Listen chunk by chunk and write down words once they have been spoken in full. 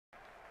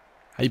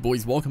Hey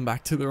boys, welcome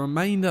back to the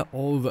remainder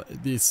of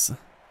this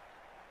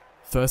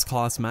first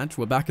class match.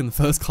 We're back in the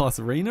first class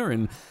arena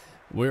and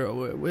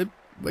we're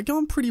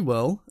going pretty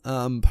well.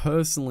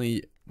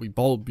 Personally, we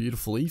bowled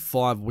beautifully,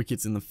 5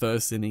 wickets in the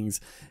first innings.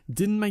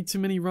 Didn't make too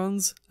many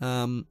runs,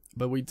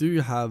 but we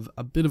do have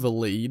a bit of a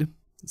lead.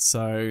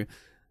 So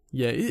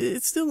yeah,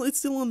 it's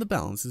still on the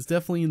balance. It's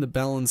definitely in the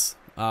balance.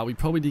 We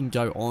probably didn't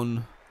go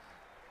on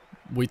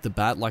with the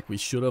bat like we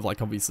should have.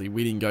 Like obviously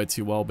we didn't go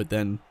too well, but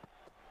then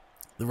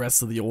the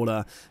rest of the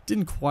order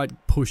didn't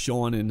quite push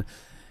on and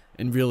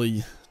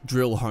really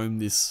drill home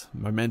this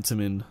momentum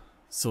and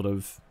sort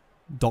of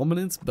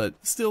dominance, but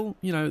still,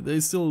 you know, they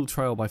still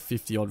trail by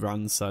 50 odd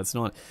runs, so it's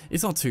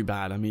not too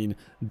bad. I mean,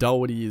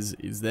 Doherty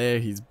is there,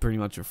 he's pretty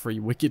much a free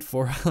wicket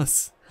for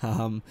us,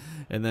 and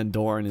then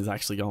Doran is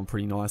actually going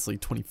pretty nicely,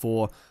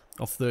 24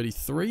 off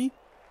 33,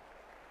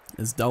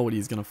 as Doherty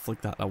is going to flick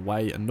that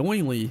away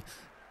annoyingly,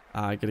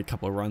 get a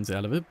couple of runs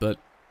out of it, but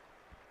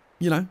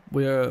you know,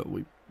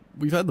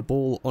 we've had the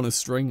ball on a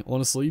string.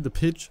 Honestly, the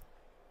pitch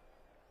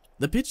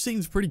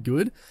seems pretty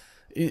good.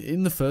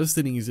 In the first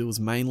innings, it was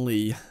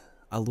mainly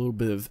a little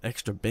bit of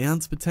extra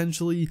bounce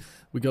potentially.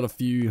 We got a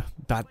few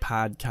bat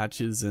pad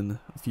catches and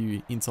a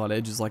few inside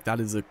edges. Like that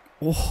is a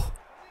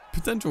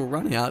potential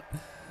run out.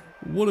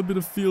 What a bit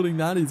of fielding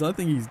that is. I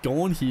think he's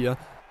gone here.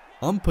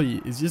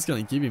 Umpire is just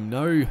going to give him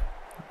no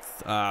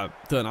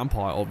third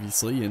umpire,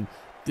 obviously, and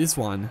this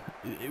one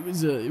it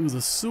was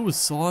a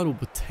suicidal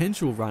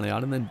potential run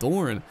out, and then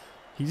Doran,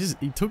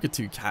 he took it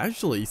too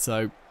casually.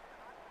 So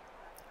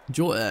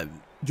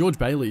George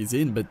Bailey is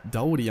in, but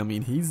Doherty, I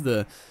mean, he's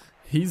the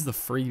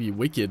freebie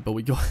wicket, but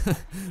we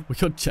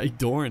got Jake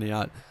Doran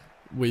out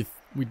with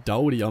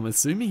Doherty. I'm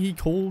assuming he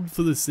called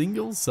for the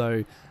single,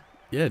 so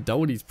yeah,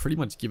 Doherty's pretty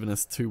much given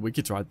us 2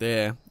 wickets right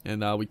there,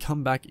 and we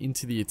come back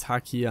into the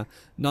attack here,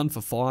 none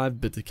for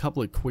 5, but a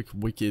couple of quick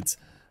wickets.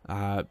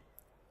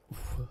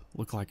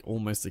 Look like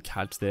almost a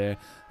catch there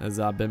as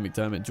Ben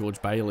McDermott,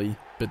 George Bailey,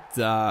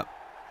 but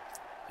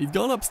he's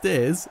gone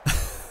upstairs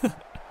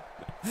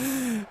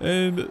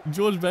and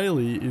George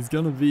Bailey is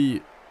going to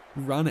be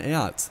run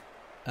out.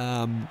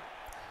 I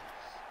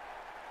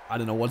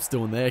don't know what's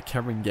doing there.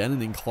 Cameron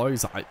Gannon in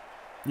close.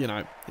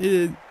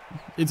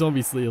 It's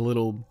obviously a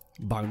little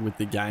bug with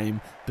the game,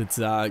 but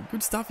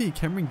good stuff here.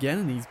 Cameron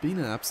Gannon, he's been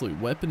an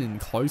absolute weapon in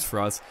close for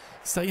us.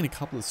 He's taken a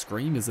couple of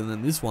screamers, and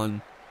then this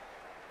one,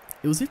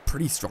 it was hit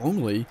pretty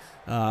strongly.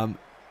 It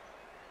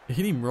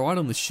hit him right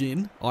on the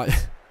shin.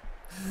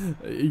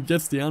 He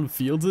gets down,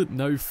 fields it,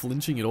 no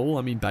flinching at all.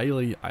 I mean,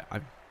 Bailey,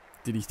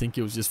 did he think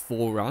it was just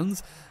 4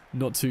 runs?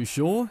 Not too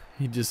sure.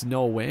 He just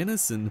no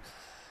awareness, and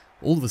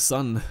all of a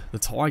sudden, the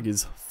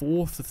Tigers,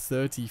 4 for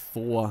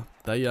 34.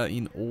 They are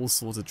in all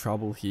sorts of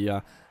trouble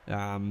here.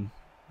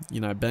 You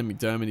know, Ben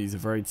McDermott, he's a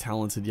very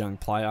talented young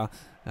player.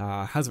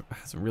 Hasn't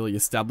really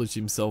established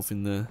himself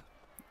in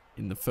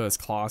the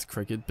first class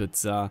cricket,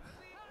 but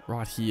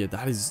right here,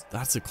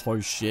 that's a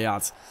close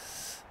shout.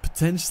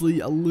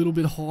 Potentially a little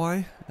bit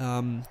high.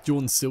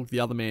 Jordan Silk, the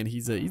other man,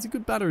 he's a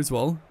good batter as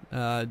well.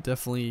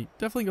 Definitely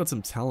got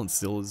some talent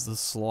still. As the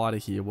slider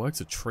here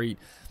works a treat.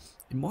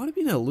 It might have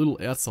been a little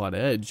outside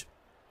edge.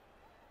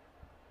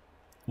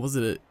 Was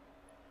it?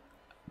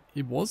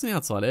 It was an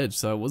outside edge,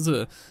 so it was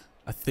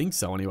I think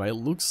so anyway. It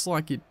looks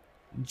like it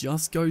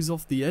just goes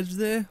off the edge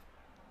there.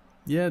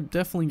 Yeah, it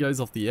definitely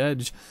goes off the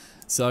edge.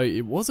 So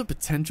it was a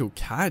potential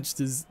catch.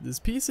 Does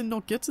Pearson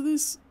not get to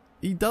this?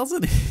 He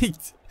doesn't.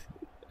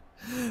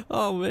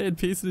 Oh man,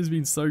 Pearson has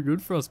been so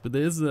good for us, but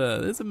there's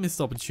a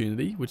missed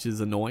opportunity, which is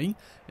annoying.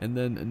 And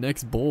then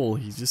next ball,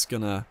 he's just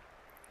gonna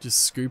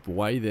scoop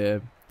away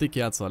there, thick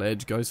outside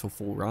edge, goes for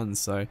 4 runs.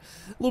 So a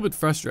little bit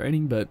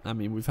frustrating, but I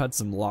mean, we've had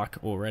some luck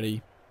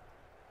already.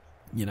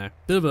 You know,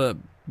 bit of a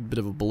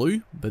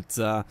blue, but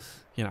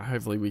you know,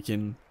 hopefully we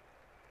can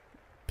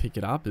pick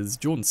it up. As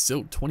Jordan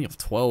Silk 20 off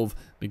 12,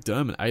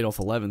 McDermott 8 off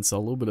 11, so a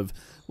little bit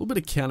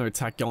of counter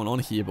attack going on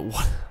here. But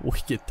what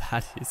wicket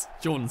that is!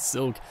 Jordan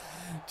Silk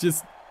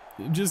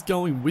just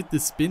going with the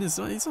spin. It's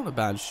not a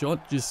bad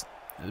shot, just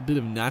a bit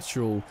of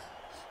natural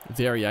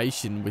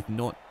variation with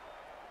not.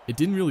 It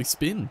didn't really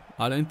spin.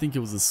 I don't think it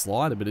was a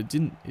slider, but it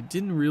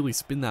didn't really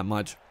spin that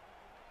much.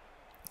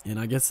 And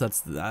I guess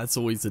that's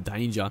always the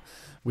danger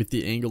with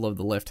the angle of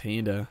the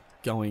left-hander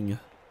going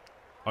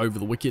over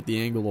the wicket, the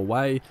angle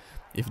away.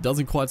 If it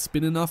doesn't quite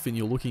spin enough and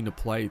you're looking to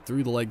play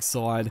through the leg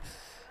side, you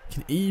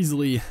can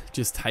easily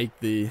just take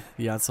the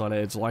outside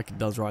edge like it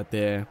does right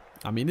there.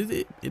 I mean,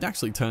 it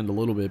actually turned a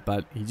little bit,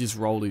 but he just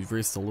rolled his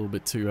wrist a little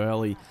bit too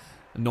early.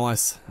 A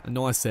nice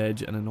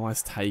edge and a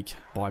nice take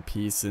by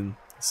Pearson.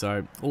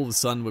 So all of a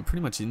sudden we're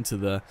pretty much into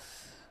the,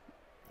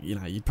 you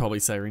know, you'd probably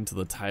say we're into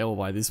the tail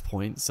by this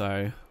point.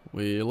 So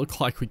we look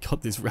like we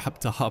got this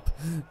wrapped up.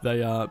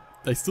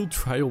 They still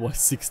trail by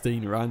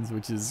 16 runs,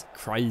 which is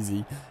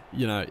crazy.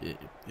 You know,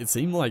 it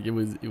seemed like it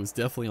was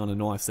definitely on a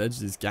knife's edge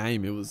this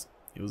game. It was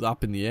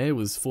up in the air. It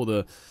was for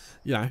the,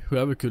 you know,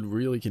 whoever could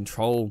really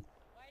control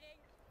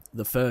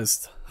the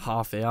first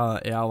half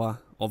hour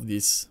of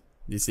this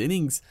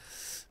innings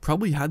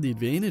probably had the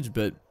advantage.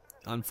 But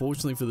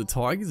unfortunately for the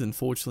Tigers,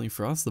 unfortunately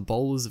for us, the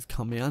bowlers have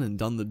come out and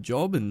done the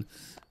job, and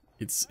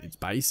it's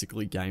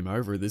basically game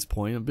over at this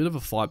point. A bit of a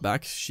fight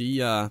back.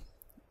 Sheehan,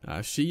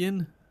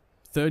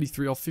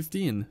 33 off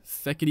 50, and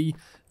Fekety,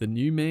 the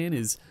new man,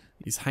 is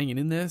hanging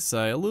in there.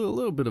 So a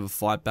little bit of a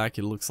fight back.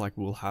 It looks like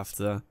we'll have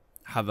to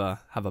have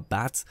a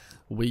bat.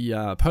 We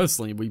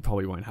personally, we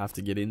probably won't have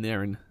to get in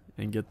there and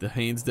get the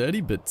hands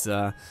dirty, but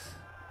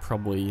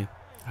probably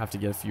have to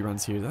get a few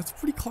runs here. That's a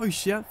pretty close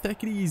shout.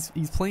 Fekety,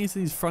 he's playing to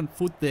his front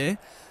foot there.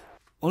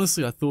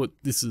 Honestly, I thought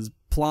this is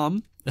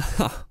plum.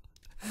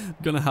 I'm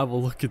gonna have a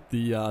look at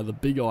the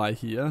big eye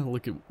here.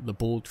 Look at the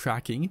ball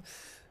tracking.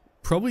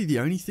 Probably the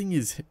only thing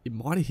is it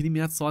might have hit him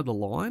outside the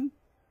line,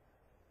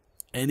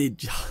 and it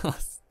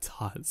just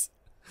does.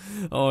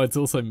 Oh, it's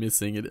also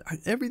missing it.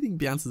 Everything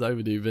bounces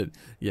over to, but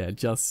yeah,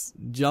 just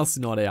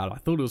not out. I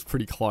thought it was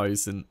pretty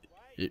close, and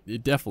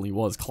it definitely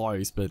was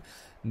close, but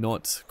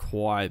not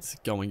quite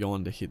going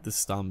on to hit the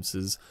stumps.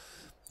 As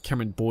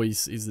Cameron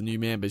Boyce is the new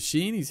man, but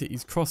Sheen,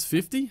 he's crossed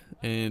 50,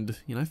 and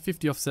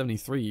 50 off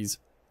 73.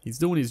 He's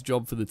doing his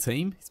job for the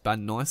team. He's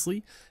batting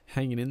nicely,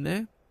 hanging in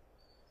there.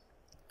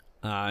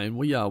 And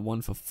we are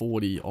 1 for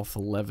 40 off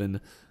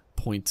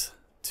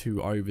 11.2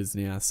 overs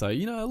now. So, a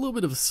little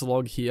bit of a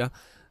slog here.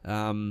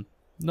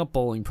 Not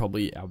bowling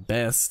probably our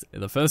best.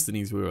 In the first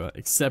innings we were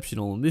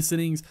exceptional. In this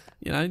innings,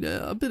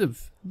 a bit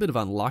of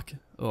unluck,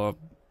 or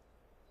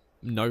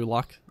no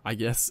luck, I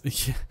guess,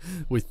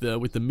 with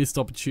the missed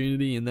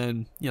opportunity, and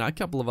then a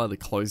couple of other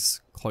close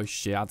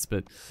shouts.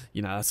 But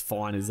that's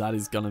fine, as that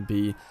is gonna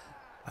be.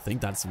 I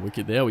think that's a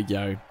wicket. There we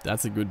go.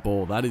 That's a good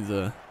ball. That is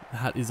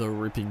a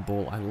ripping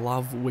ball. I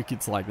love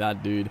wickets like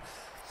that, dude.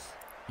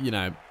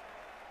 I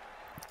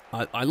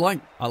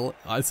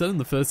said in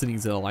the first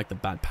innings that I like the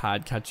bat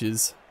pad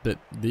catches, but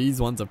these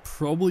ones are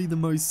probably the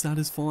most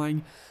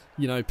satisfying.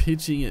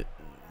 Pitching it,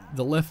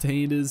 the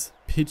left-handers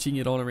pitching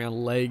it on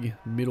around leg,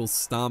 middle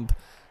stump,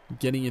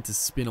 getting it to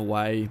spin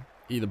away,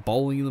 either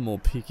bowling them or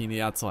picking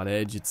the outside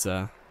edge. It's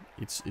a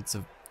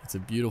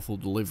beautiful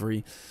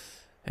delivery.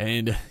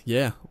 And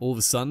yeah, all of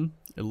a sudden,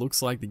 it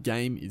looks like the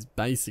game is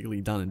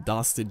basically done and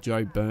dusted.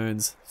 Joe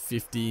Burns,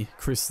 50.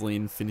 Chris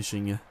Lynn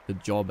finishing the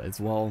job as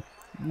well.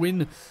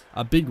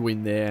 A big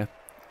win there.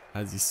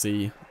 As you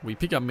see, we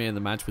pick up man of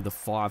the match with a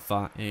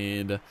fifer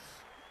and a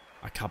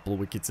couple of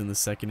wickets in the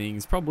second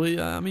innings. Probably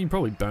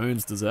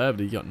Burns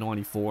deserved it. He got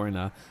 94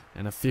 and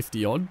a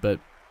 50 odd, but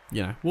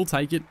we'll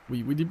take it.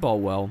 We did bowl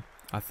well.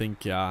 I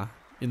think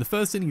in the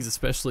first innings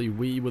especially,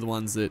 we were the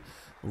ones that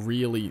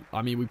really,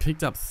 we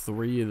picked up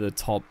 3 of the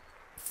top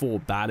 4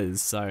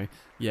 batters. So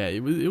yeah,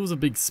 it was a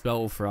big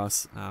spell for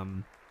us.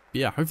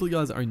 Yeah, hopefully you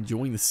guys are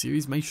enjoying the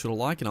series. Make sure to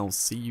like, and I'll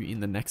see you in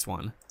the next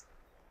one.